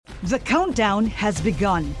The countdown has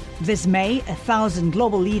begun. This May, 1,000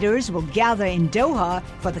 global leaders will gather in Doha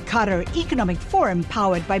for the Qatar Economic Forum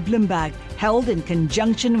powered by Bloomberg, held in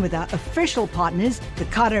conjunction with our official partners, the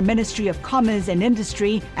Qatar Ministry of Commerce and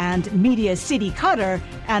Industry and Media City Qatar,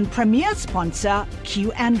 and premier sponsor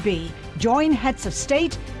QNB. Join heads of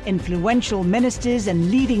state, influential ministers,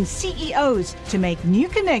 and leading CEOs to make new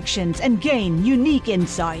connections and gain unique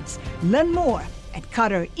insights. Learn more at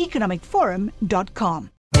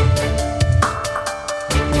QatarEconomicForum.com.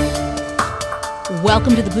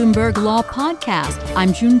 Welcome to the Bloomberg Law Podcast.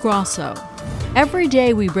 I'm June Grosso. Every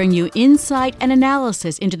day we bring you insight and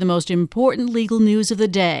analysis into the most important legal news of the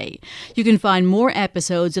day. You can find more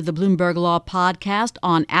episodes of the Bloomberg Law Podcast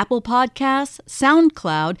on Apple Podcasts,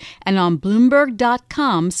 SoundCloud, and on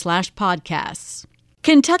Bloomberg.com/podcasts.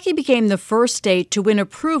 Kentucky became the first state to win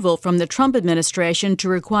approval from the Trump administration to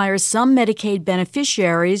require some Medicaid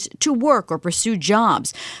beneficiaries to work or pursue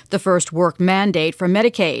jobs, the first work mandate for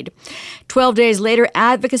Medicaid. 12 days later,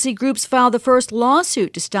 advocacy groups filed the first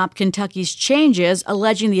lawsuit to stop Kentucky's changes,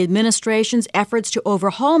 alleging the administration's efforts to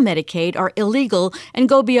overhaul Medicaid are illegal and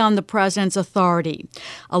go beyond the president's authority.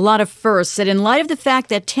 A lot of firsts said in light of the fact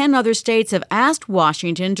that 10 other states have asked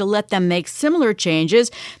Washington to let them make similar changes,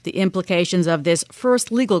 the implications of this first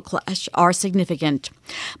legal clash are significant.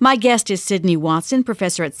 My guest is Sydney Watson,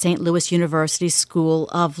 professor at St. Louis University School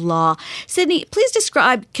of Law. Sydney, please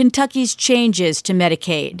describe Kentucky's changes to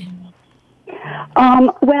Medicaid.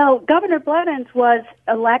 Well, Governor Blevins was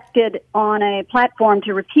elected on a platform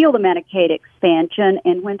to repeal the Medicaid expansion,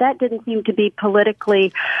 and when that didn't seem to be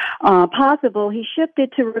politically possible, he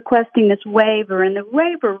shifted to requesting this waiver, and the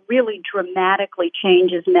waiver really dramatically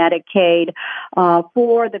changes Medicaid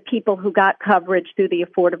for the people who got coverage through the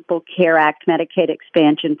Affordable Care Act Medicaid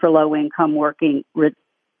expansion for low-income working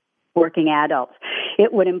adults.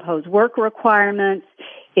 It would impose work requirements.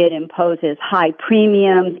 It imposes high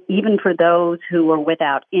premiums, even for those who are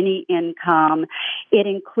without any income. It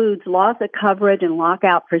includes loss of coverage and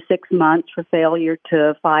lockout for 6 months for failure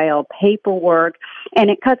to file paperwork. And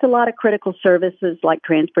it cuts a lot of critical services like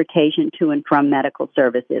transportation to and from medical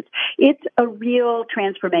services. It's a real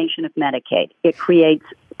transformation of Medicaid. It creates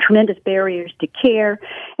tremendous barriers to care,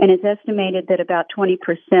 and it's estimated that about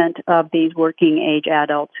 20% of these working age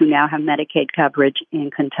adults who now have Medicaid coverage in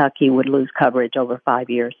Kentucky would lose coverage over 5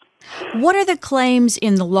 years. What are the claims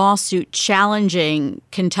in the lawsuit challenging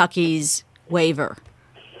Kentucky's waiver?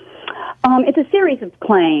 It's a series of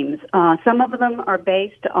claims. Some of them are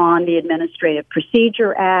based on the Administrative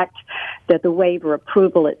Procedure Act, that the waiver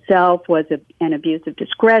approval itself was an abuse of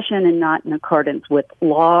discretion and not in accordance with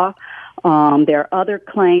law. There are other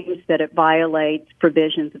claims that it violates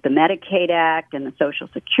provisions of the Medicaid Act and the Social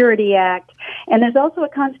Security Act. And there's also a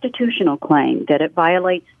constitutional claim that it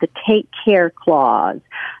violates the Take Care Clause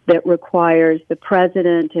that requires the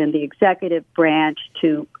president and the executive branch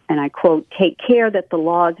to, and I quote, take care that the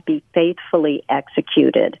laws be faithfully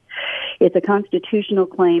executed. It's a constitutional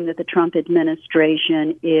claim that the Trump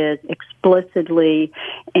administration is explicitly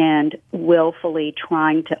and willfully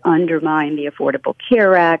trying to undermine the Affordable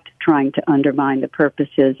Care Act, trying to undermine the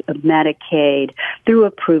purposes of Medicaid through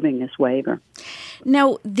approving this waiver.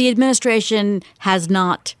 Now, the administration has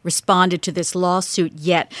not responded to this lawsuit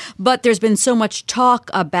yet, but there's been so much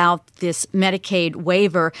talk about this Medicaid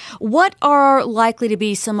waiver. What are likely to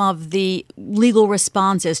be some of the legal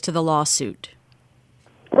responses to the lawsuit?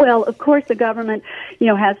 Well, of course, the government,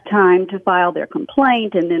 has time to file their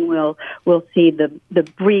complaint, and then we'll see the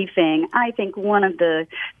briefing. I think one of the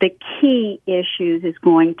key issues is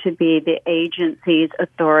going to be the agency's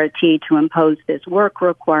authority to impose this work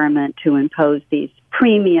requirement, to impose these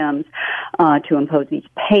premiums, to impose these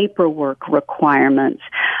paperwork requirements.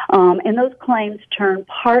 And those claims turn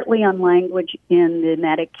partly on language in the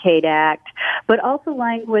Medicaid Act, but also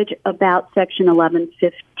language about Section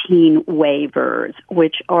 1115 waivers,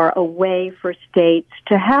 which are a way for states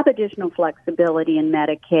to have additional flexibility in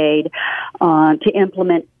Medicaid, to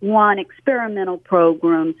implement, one, experimental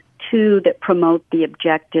programs, two, that promote the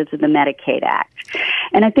objectives of the Medicaid Act.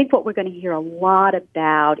 And I think what we're going to hear a lot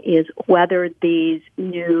about is whether these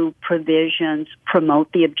new provisions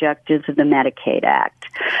promote the objectives of the Medicaid Act.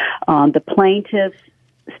 The plaintiff's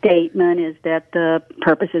statement is that the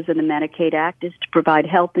purposes of the Medicaid Act is to provide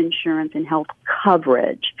health insurance and health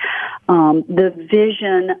coverage. The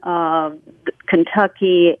vision of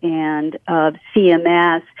Kentucky and of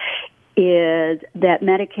CMS is that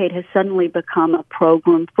Medicaid has suddenly become a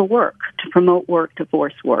program for work, to promote work, to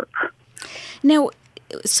force work. Now,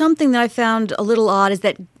 something that I found a little odd is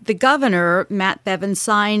that the governor, Matt Bevins,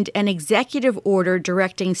 signed an executive order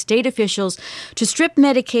directing state officials to strip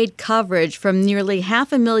Medicaid coverage from nearly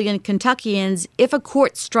 500,000 Kentuckians if a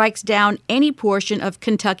court strikes down any portion of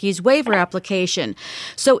Kentucky's waiver application.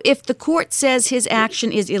 So if the court says his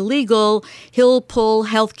action is illegal, he'll pull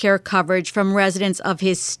health care coverage from residents of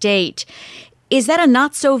his state. Is that a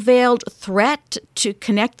not-so-veiled threat to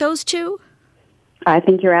connect those two? I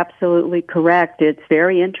think you're absolutely correct. It's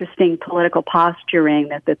very interesting political posturing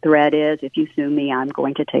that the threat is, if you sue me, I'm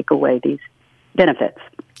going to take away these benefits.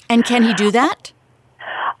 And can he do that?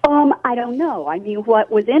 I don't know. I mean,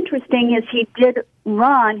 what was interesting is he did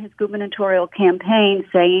run his gubernatorial campaign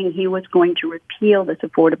saying he was going to repeal this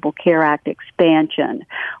Affordable Care Act expansion.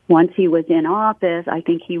 Once he was in office, I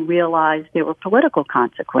think he realized there were political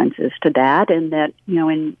consequences to that, and that,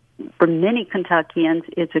 for many Kentuckians,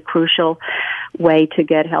 it's a crucial way to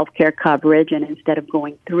get health care coverage, and instead of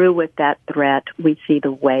going through with that threat, we see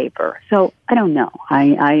the waiver. So I don't know.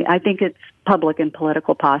 I think it's public and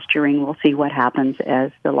political posturing. We'll see what happens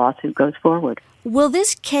as the lawsuit goes forward. Will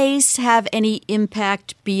this case have any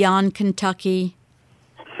impact beyond Kentucky?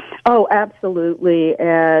 Oh, absolutely.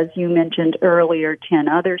 As you mentioned earlier, 10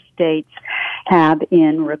 other states have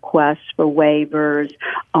in requests for waivers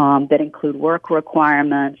that include work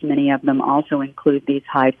requirements. Many of them also include these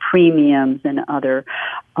high premiums and other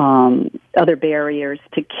barriers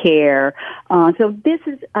to care. So this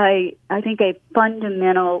is, I think, a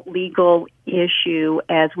fundamental legal issue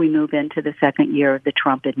as we move into the second year of the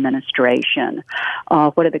Trump administration.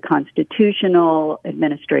 What are the Constitutional,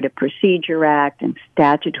 Administrative Procedure Act, and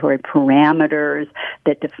statutory parameters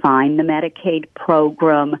that define the Medicaid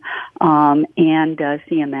program? And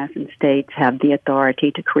CMS and states have the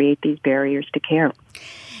authority to create these barriers to care.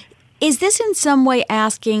 Is this in some way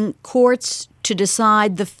asking courts to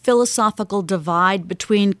decide the philosophical divide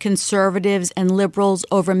between conservatives and liberals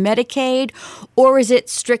over Medicaid, or is it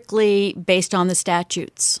strictly based on the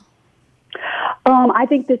statutes? I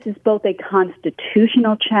think this is both a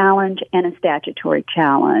constitutional challenge and a statutory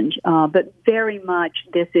challenge, but very much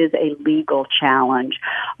this is a legal challenge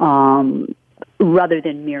rather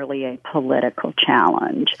than merely a political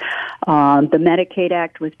challenge. The Medicaid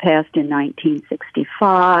Act was passed in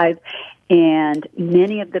 1965, and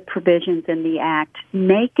many of the provisions in the Act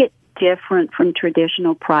make it different from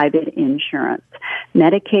traditional private insurance.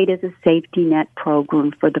 Medicaid is a safety net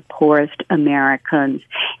program for the poorest Americans,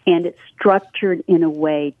 and it's structured in a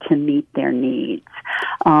way to meet their needs.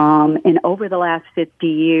 And over the last 50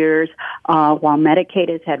 years, while Medicaid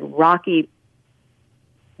has had rocky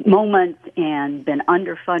moments and been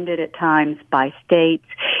underfunded at times by states,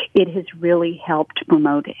 it has really helped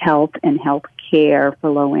promote health and health care for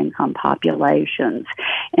low-income populations.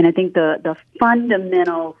 And I think the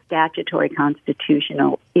fundamental statutory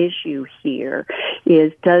constitutional issue here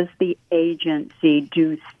is, does the agency,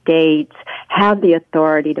 do states have the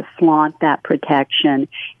authority to flaunt that protection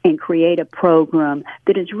and create a program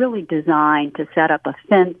that is really designed to set up a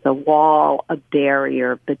fence, a wall, a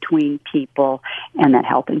barrier between people and that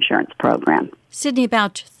health insurance program? Sydney,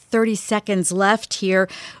 about 30 seconds left here.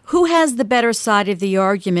 Who has the better side of the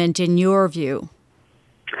argument in your view?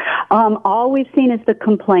 All we've seen is the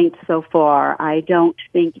complaints so far. I don't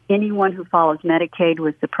think anyone who follows Medicaid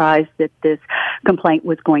was surprised that this complaint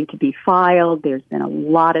was going to be filed. There's been a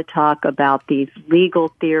lot of talk about these legal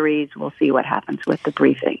theories. We'll see what happens with the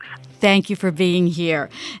briefings. Thank you for being here.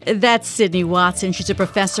 That's Sydney Watson. She's a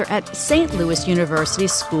professor at St. Louis University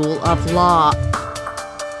School of Law.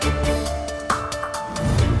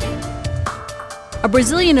 A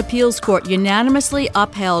Brazilian appeals court unanimously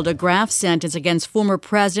upheld a graft sentence against former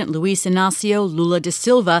President Luiz Inácio Lula da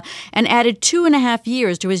Silva and added 2.5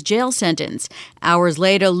 years to his jail sentence. Hours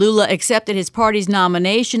later, Lula accepted his party's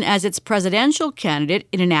nomination as its presidential candidate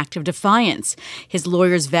in an act of defiance. His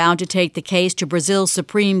lawyers vowed to take the case to Brazil's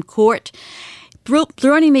Supreme Court.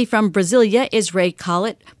 Joining me from Brasilia is Ray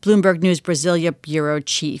Collett, Bloomberg News Brasilia bureau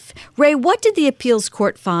chief. Ray, what did the appeals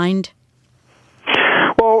court find?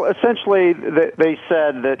 Well, essentially, they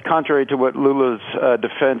said that contrary to what Lula's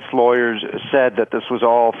defense lawyers said, that this was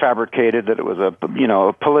all fabricated, that it was a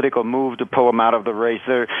political move to pull him out of the race.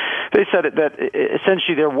 They said that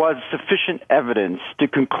essentially there was sufficient evidence to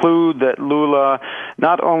conclude that Lula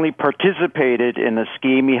not only participated in the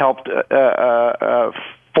scheme, he helped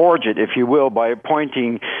forge it, if you will, by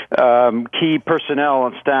appointing key personnel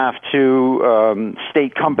and staff to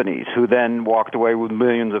state companies who then walked away with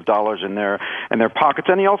millions of dollars in their pockets.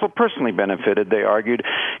 And he also personally benefited, they argued.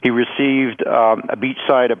 He received a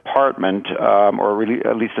beachside apartment, or really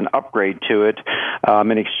at least an upgrade to it,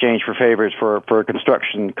 in exchange for favors for a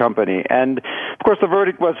construction company. And of course, the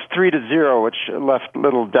verdict was 3-0, which left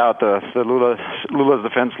little doubt. The Lula's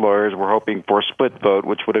defense lawyers were hoping for a split vote,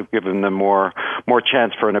 which would have given them more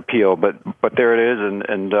chance for an appeal. But there it is,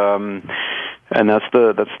 and that's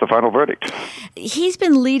the final verdict. He's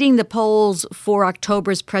been leading the polls for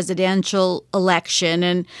October's presidential election,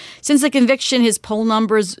 and since the conviction, his poll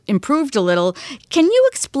numbers improved a little. Can you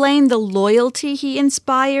explain the loyalty he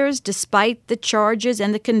inspires despite the charges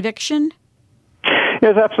and the conviction?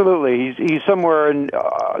 Yes, absolutely. He's somewhere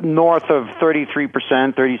north of 33%,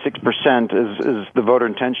 36% is the voter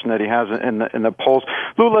intention that he has in the polls.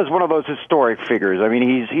 Lula is one of those historic figures. I mean,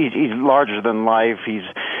 he's larger than life. He's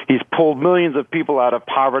pulled millions of people out of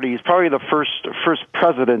poverty. He's probably the first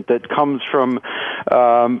president that comes from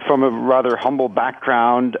a rather humble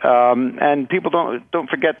background, and people don't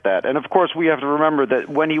forget that. And of course, we have to remember that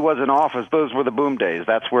when he was in office, those were the boom days.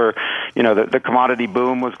 That's where the commodity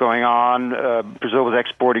boom was going on. Brazil was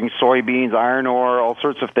exporting soybeans, iron ore, all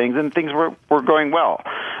sorts of things, and things were going well.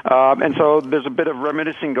 And so there's a bit of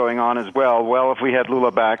reminiscing going on as well. Well, if we had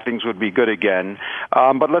Lula back, things would be good again.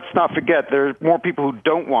 But let's not forget, there are more people who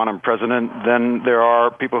don't want him president than there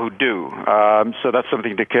are people who do. So that's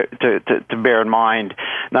something to bear in mind.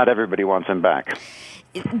 Not everybody wants him back.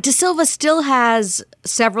 De Silva still has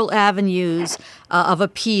several avenues of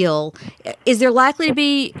appeal. Is there likely to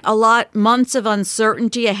be months of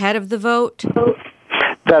uncertainty ahead of the vote?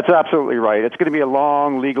 That's absolutely right. It's going to be a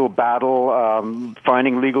long legal battle,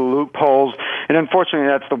 finding legal loopholes, and unfortunately,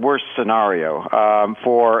 that's the worst scenario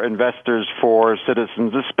for investors, for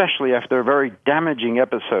citizens, especially after a very damaging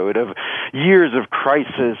episode of years of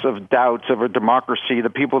crisis, of doubts over democracy. The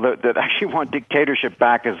people that actually want dictatorship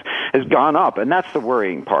back has gone up, and that's the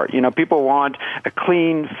worrying part. People want a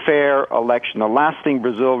clean, fair election. The last thing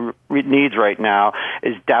Brazil needs right now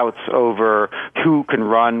is doubts over who can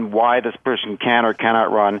run, why this person can or cannot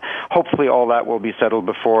run. Hopefully all that will be settled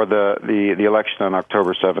before the election on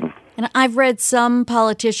October 7th. And I've read some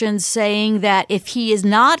politicians saying that if he is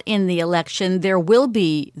not in the election, there will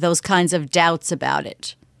be those kinds of doubts about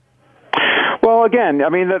it. Well, again, I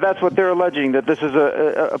mean, that's what they're alleging, that this is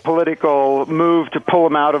a political move to pull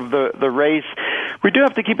him out of the race. We do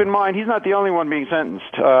have to keep in mind he's not the only one being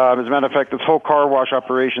sentenced. As a matter of fact, this whole car wash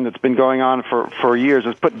operation that's been going on for years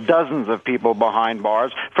has put dozens of people behind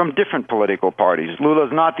bars from different political parties.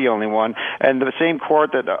 Lula's not the only one, and the same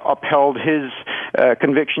court that upheld his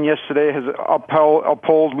conviction yesterday has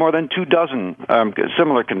upheld more than 24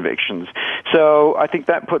 similar convictions. So I think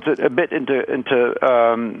that puts it a bit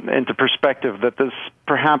into perspective that this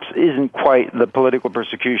perhaps isn't quite the political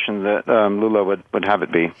persecution that Lula would have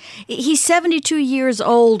it be. He's 72 years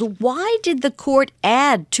old. Why did the court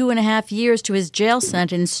add 2.5 years to his jail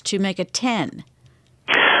sentence to make it 10?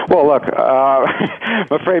 Well, look, I'm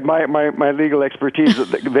afraid my legal expertise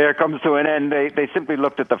there comes to an end. They simply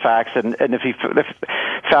looked at the facts, and if he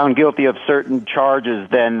found guilty of certain charges,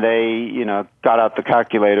 then they got out the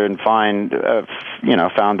calculator and found that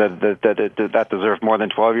deserved more than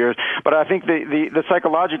 12 years. But I think the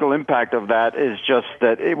psychological impact of that is just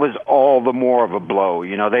that it was all the more of a blow.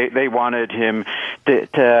 They wanted him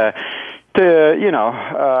to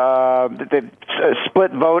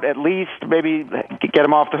split vote at least, maybe get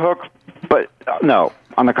him off the hook. But no,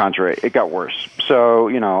 on the contrary, it got worse. So,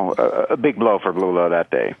 a big blow for Lula that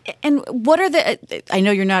day. And what are I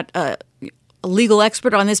know you're not a legal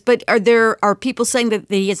expert on this, but are people saying that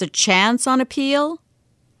he has a chance on appeal?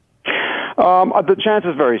 The chance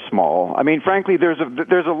is very small. I mean, frankly, there's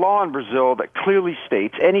a law in Brazil that clearly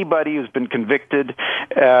states anybody who's been convicted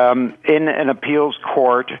in an appeals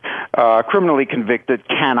court, criminally convicted,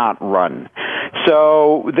 cannot run.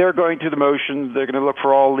 So they're going through the motions. They're going to look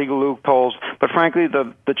for all legal loopholes. But frankly,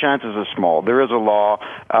 the chances are small. There is a law.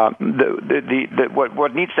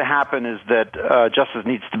 What needs to happen is that justice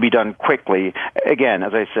needs to be done quickly. Again,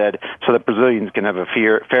 as I said, so that Brazilians can have a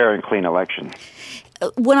fair and clean election.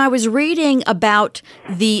 When I was reading about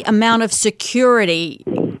the amount of security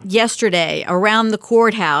yesterday around the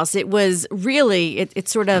courthouse, it was really, it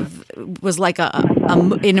sort of was like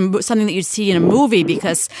something that you'd see in a movie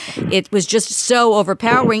because it was just so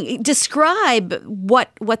overpowering. Describe what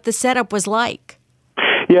the setup was like.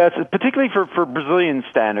 Yes, particularly for Brazilian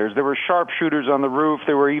standards. There were sharpshooters on the roof.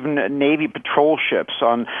 There were even Navy patrol ships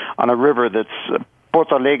on a river that's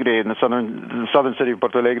Porto Alegre, in the southern city of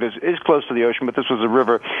Porto Alegre, is close to the ocean, but this was a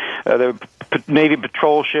river. The Navy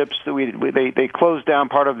patrol ships, they closed down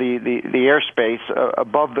part of the airspace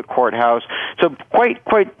above the courthouse. So quite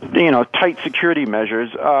tight security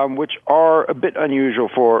measures, which are a bit unusual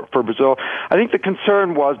for Brazil. I think the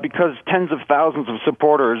concern was because tens of thousands of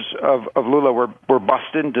supporters of Lula were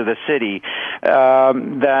bussed into the city,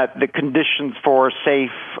 that the conditions for a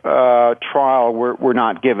safe trial were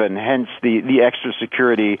not given, hence the extra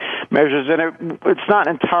security measures. And it's not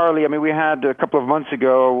entirely, we had a couple of months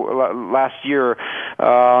ago, last year,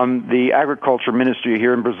 the agriculture ministry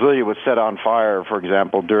here in Brasilia was set on fire, for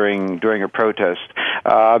example, during a protest.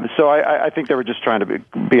 So I think they were just trying to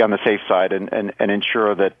be on the safe side and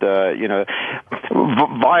ensure that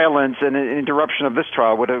violence and an interruption of this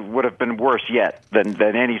trial would have been worse yet than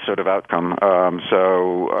any sort of outcome.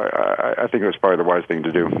 So I think it was probably the wise thing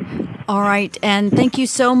to do. All right, and thank you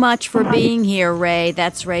so much for being here, Ray.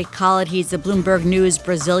 That's Ray Collett. He's the Bloomberg News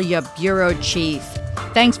Brasilia bureau chief.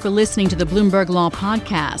 Thanks for listening to the Bloomberg Law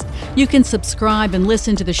Podcast. You can subscribe and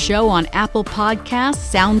listen to the show on Apple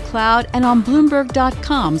Podcasts, SoundCloud, and on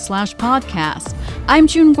Bloomberg.com/podcast. I'm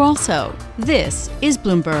June Grosso. This is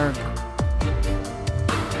Bloomberg.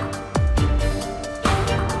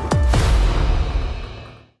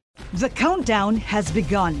 The countdown has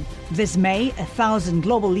begun. This May, 1,000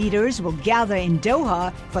 global leaders will gather in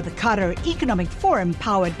Doha for the Qatar Economic Forum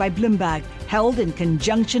powered by Bloomberg, held in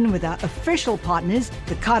conjunction with our official partners,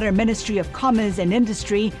 the Qatar Ministry of Commerce and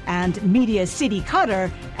Industry and Media City Qatar,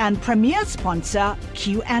 and premier sponsor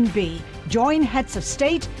QNB. Join heads of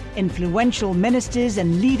state, influential ministers,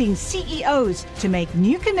 and leading CEOs to make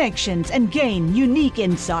new connections and gain unique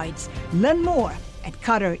insights. Learn more at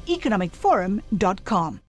QatarEconomicForum.com.